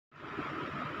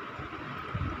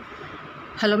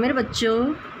Hello मेरे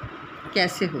बच्चों,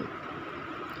 कैसे हो।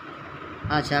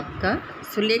 आज आपका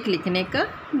सुलेख लिखने का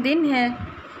दिन है,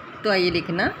 तो आइए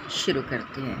लिखना शुरू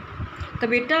करते हैं। तो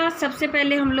बेटा सबसे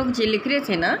पहले हम लोग जो लिख रहे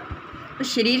थे ना, तो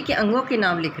शरीर के अंगों के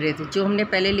नाम लिख रहे थे। जो हमने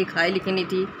पहले लिखाई लिखनी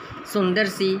थी सुंदर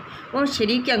सी, वो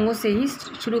शरीर के अंगों से ही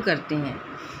शुरू करते हैं।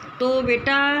 तो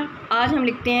बेटा आज हम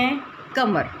लिखते हैं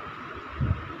कमर।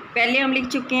 पहले हम लिख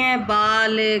चुके हैं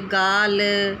बाल, गाल,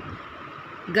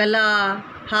 गला,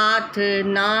 हाथ,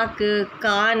 नाक,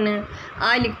 कान।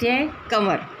 आज लिखते हैं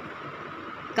कमर।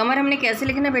 कमर हमने कैसे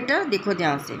लिखना बेटा, देखो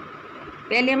ध्यान से।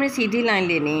 पहले हमने सीधी लाइन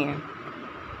लेनी है,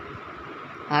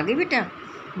 आगे बेटा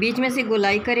बीच में से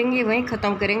गोलाई करेंगे, वहीं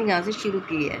ख़त्म करेंगे जहाँ से शुरू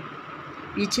की है।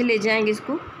 पीछे ले जाएंगे,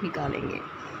 इसको निकालेंगे।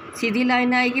 सीधी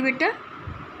लाइन आएगी बेटा,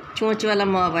 चोंच वाला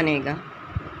माँ बनेगा,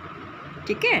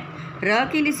 ठीक है। र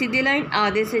के लिए सीधी लाइन,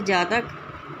 आधे से ज़्यादा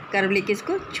कर्व लेके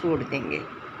इसको छोड़ देंगे।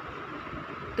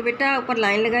 तो बेटा ऊपर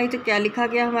लाइन लगाई तो क्या लिखा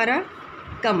गया हमारा,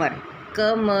 कमर।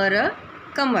 कमर,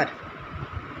 कमर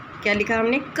क्या लिखा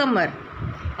हमने, कमर।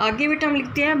 आगे बेटा हम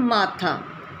लिखते हैं माथा।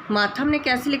 माथा हमने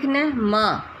कैसे लिखना है,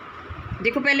 माँ।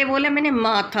 देखो पहले बोला मैंने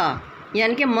माथा,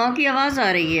 यानी कि माँ की आवाज़ आ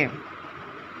रही है।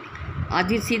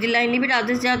 आधी सीधी लाइन ली बेटा,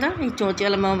 आधे से ज़्यादा ये चोंच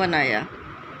वाला माँ बनाया।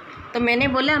 तो मैंने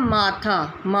बोला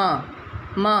माथा,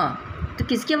 माँ, माँ। तो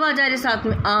किसकी आवाज़ आ रही है साथ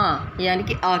में, आ, यानी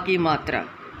कि आ की मात्रा,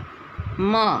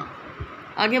 माँ।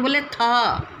 आगे बोले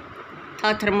था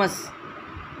थर्मस,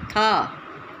 था,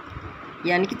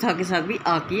 यानी कि था के साथ भी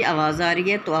आ की आवाज़ आ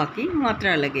रही है, तो आ की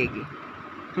मात्रा लगेगी।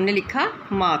 हमने लिखा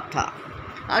माथा।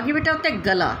 आगे बेटा होता है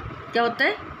गला। क्या होता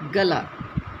है, गला।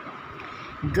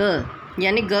 ग,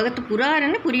 यानी ग तो पूरा आ रहा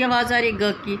है ना, पूरी आवाज़ आ रही है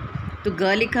ग की, तो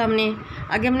ग लिखा हमने।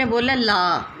 आगे हमने बोला ला,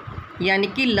 यानी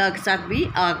कि ल के साथ भी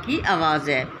आ की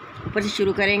आवाज़ है। ऊपर से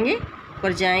शुरू करेंगे,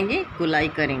 ऊपर जाएंगे, गोलाई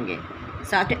करेंगे,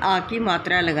 साथ में आ की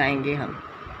मात्रा लगाएंगे हम।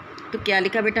 तो क्या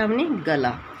लिखा बेटा हमने, गला।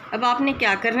 अब आपने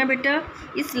क्या करना बेटा,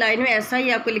 इस लाइन में ऐसा ही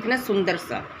आपको लिखना सुंदर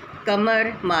सा,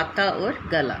 कमर, माथा और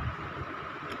गला।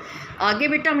 आगे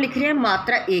बेटा हम लिख रहे हैं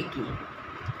मात्रा एक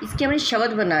की। इसके हमें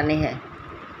शब्द बनाने हैं,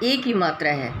 एक ही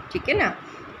मात्रा है, ठीक है ना।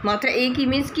 मात्रा एक ही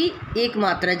मीन्स की एक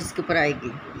मात्रा जिसके ऊपर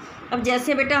आएगी। अब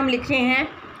जैसे बेटा हम लिख रहे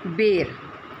हैं बेर।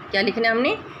 क्या लिखना है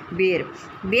हमने, बेर।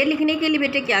 बेर लिखने के लिए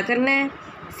बेटा क्या करना है,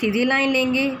 सीधी लाइन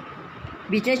लेंगे,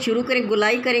 बीच में शुरू करें,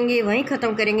 गोलाई करेंगे, वहीं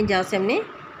ख़त्म करेंगे जहाँ से हमने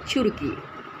शुरू की।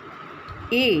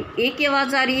 ए की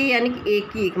आवाज़ आ रही है, यानी कि एक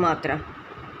की एक मात्रा।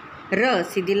 र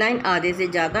सीधी लाइन, आधे से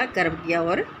ज़्यादा कर्व किया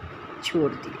और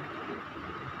छोड़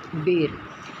दिया, बेर।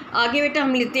 आगे बेटा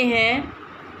हम लेते हैं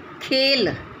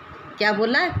खेल। क्या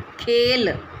बोला,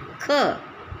 खेल। ख,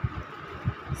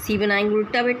 सी बनाएंगे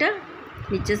उल्टा बेटा,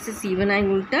 नीचे से सी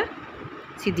बनाएंगे उल्टा,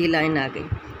 सीधी लाइन आ गई।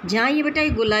 जहाँ ये बेटा ये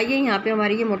गोलाई है, यहाँ पे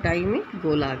हमारी ये मोटाई में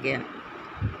गोल आ गया।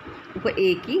 ऊपर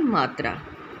एक ही मात्रा,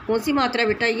 कौन सी मात्रा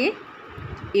बेटा, ये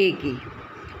एक ही।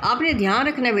 आपने ध्यान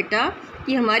रखना बेटा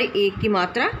कि हमारी एक की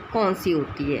मात्रा कौन सी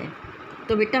होती है।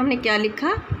 तो बेटा हमने क्या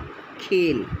लिखा,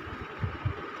 खेल।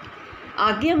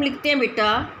 आगे हम लिखते हैं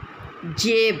बेटा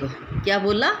जेब। क्या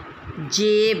बोला,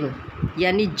 जेब,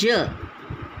 यानी ज।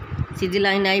 सीधी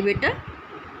लाइन आई बेटा,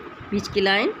 बीच की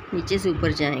लाइन, नीचे से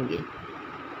ऊपर जाएंगे।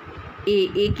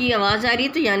 एक ही आवाज़ आ रही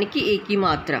है, तो यानी कि एक ही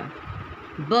मात्रा।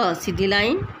 ब सीधी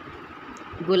लाइन,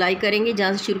 गोलाई करेंगे,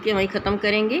 जहाँ से शुरू किया वहीं ख़त्म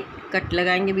करेंगे, कट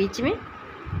लगाएंगे बीच में।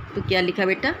 तो क्या लिखा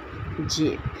बेटा,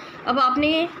 जेब। अब आपने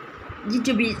ये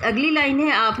जो बीच अगली लाइन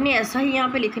है, आपने ऐसा ही यहाँ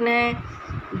पे लिखना है,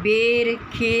 बेर,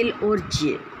 खेल और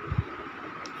जेब।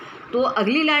 तो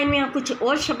अगली लाइन में आप कुछ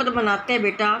और शब्द बनाते हैं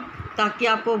बेटा, ताकि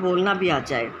आपको बोलना भी आ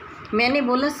जाए। मैंने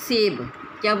बोला सेब।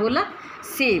 क्या बोला,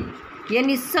 सेब,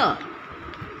 यानी स,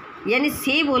 यानी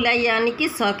से बोला, यानी कि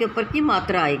स के ऊपर की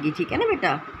मात्रा आएगी, ठीक है ना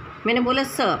बेटा। मैंने बोला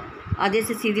स, आधे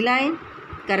से सीधी लाइन,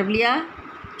 कर्व लिया,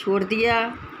 छोड़ दिया,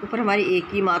 ऊपर हमारी एक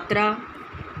ही मात्रा।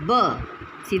 ब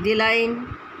सीधी लाइन,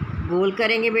 गोल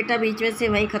करेंगे बेटा, बीच में से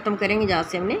वहीं ख़त्म करेंगे जहाँ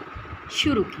से हमने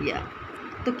शुरू किया।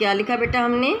 तो क्या लिखा बेटा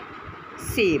हमने,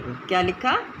 सेब। क्या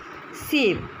लिखा,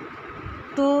 सेब।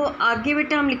 तो आगे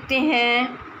बेटा हम लिखते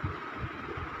हैं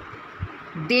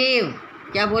देव।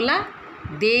 क्या बोला,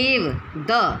 देव।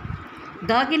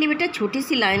 द के लिए बेटा छोटी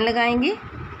सी लाइन लगाएंगे,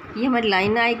 ये हमारी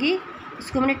लाइन आएगी,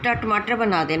 इसको हमने ट टमाटर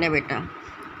बना देना बेटा।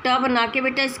 ट बना के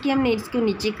बेटा इसकी हमने इसको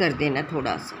नीचे कर देना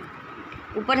थोड़ा सा।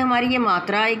 ऊपर हमारी ये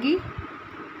मात्रा आएगी,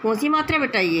 कौन सी मात्रा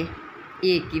बेटा, ये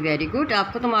एक की। वेरी गुड,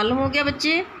 आपको तो मालूम हो गया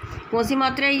बच्चे, कौन सी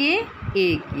मात्रा है ये,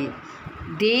 एक की।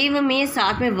 देव में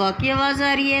साथ में व की आवाज़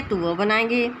आ रही है, तो वह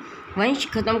बनाएंगे, वहीं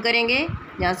ख़त्म करेंगे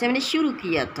जहाँ से हमने शुरू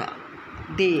किया था,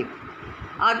 देव।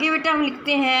 आगे बेटा हम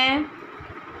लिखते हैं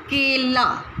केला।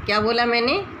 क्या बोला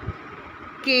मैंने,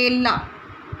 केला।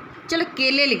 चलो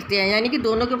केले लिखते हैं, यानी कि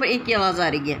दोनों के ऊपर एक ही आवाज़ आ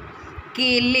रही है।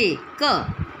 केले,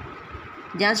 क,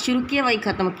 जहाँ से शुरू किया वही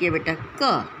ख़त्म किया बेटा,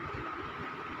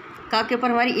 का के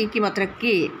ऊपर हमारी एक की मात्रा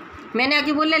के। मैंने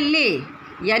आगे बोला ले,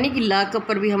 यानी कि ला के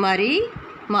ऊपर भी हमारी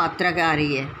मात्रा आ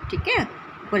रही है, ठीक है।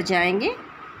 ऊपर जाएंगे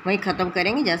वहीं ख़त्म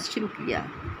करेंगे जहाँ से शुरू किया।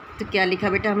 तो क्या लिखा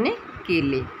बेटा हमने,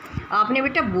 केले। आपने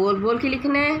बेटा बोल बोल के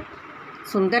लिखना है,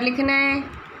 सुंदर लिखना है,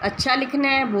 अच्छा लिखना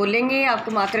है। बोलेंगे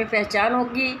आपको मात्रा की पहचान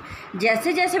होगी।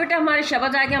 जैसे जैसे बेटा हमारे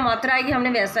शब्द आ गया, मात्रा आएगी, हमने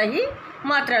वैसा ही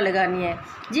मात्रा लगानी है।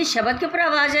 जिस शब्द के ऊपर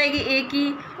आवाज़ आएगी एक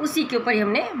ही, उसी के ऊपर ही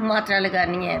हमने मात्रा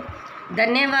लगानी है।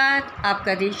 धन्यवाद,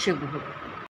 आपका दिन शुभ हो।